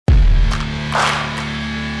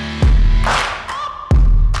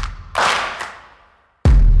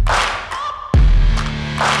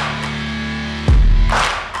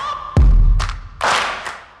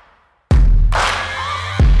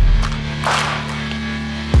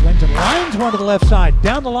Sends one to the left side,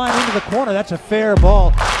 down the line into the corner. That's a fair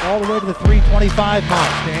ball, all the way to the 325 mark.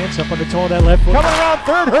 Stands up on the toe of that left foot. Coming around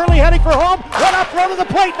third, Hurley heading for home. One up, throw to the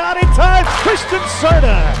plate, not in time. Christian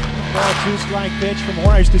Cerna. Ball, two-strike pitch from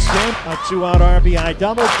Juarez to Sim. A two-out RBI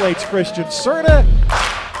double plates Christian Cerna.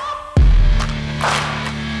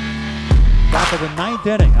 Top of the ninth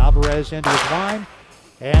inning, Alvarez into his line.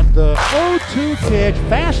 And the 0-2 pitch,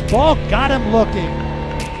 fastball, got him looking.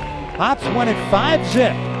 Hops went at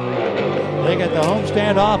 5-zip. They get the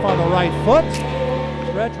homestand off on the right foot.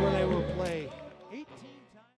 Stretch where they